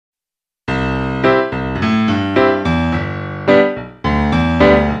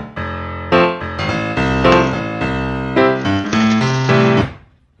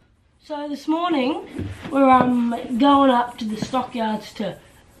So this morning we're going up to the stockyards to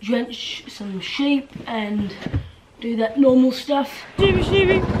drench some sheep and do that normal stuff.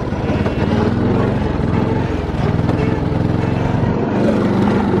 Sheepy.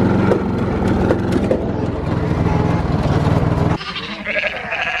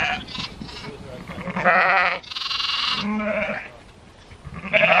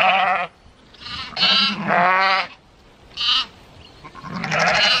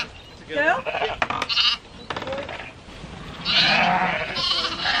 Girl?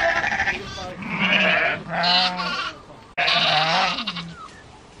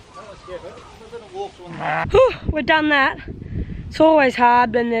 We're done that. It's always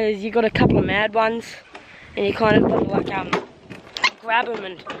hard when you got a couple of mad ones and you kind of got to like grab them,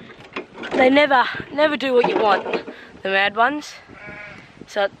 and they never do what you want, the mad ones.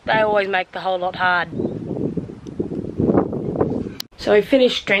 So they always make the whole lot hard. So we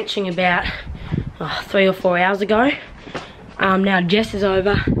finished drenching about 3 or 4 hours ago. Now Jess is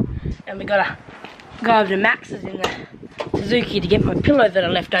over and we gotta go over to Max's in the Suzuki to get my pillow that I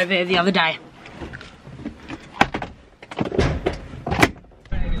left over there the other day.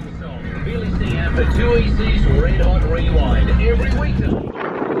 For 2 EC's Red Hot Rewind every weeknight.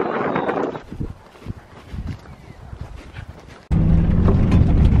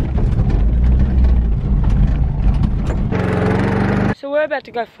 So we're about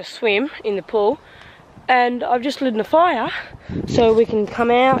to go for a swim in the pool, and I've just lit a fire so we can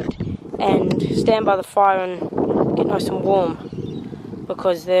come out and stand by the fire and get nice and warm,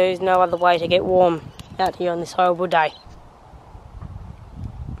 because there is no other way to get warm out here on this horrible day.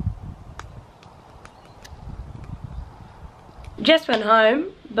 Just went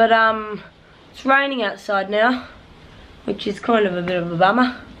home, but it's raining outside now, which is kind of a bit of a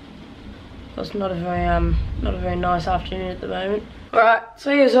bummer. So it's not a very nice afternoon at the moment. Alright,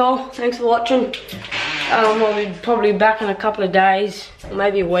 see you all. Thanks for watching. We'll be probably back in a couple of days, or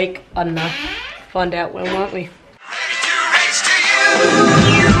maybe a week. I don't know. Find out when, won't we?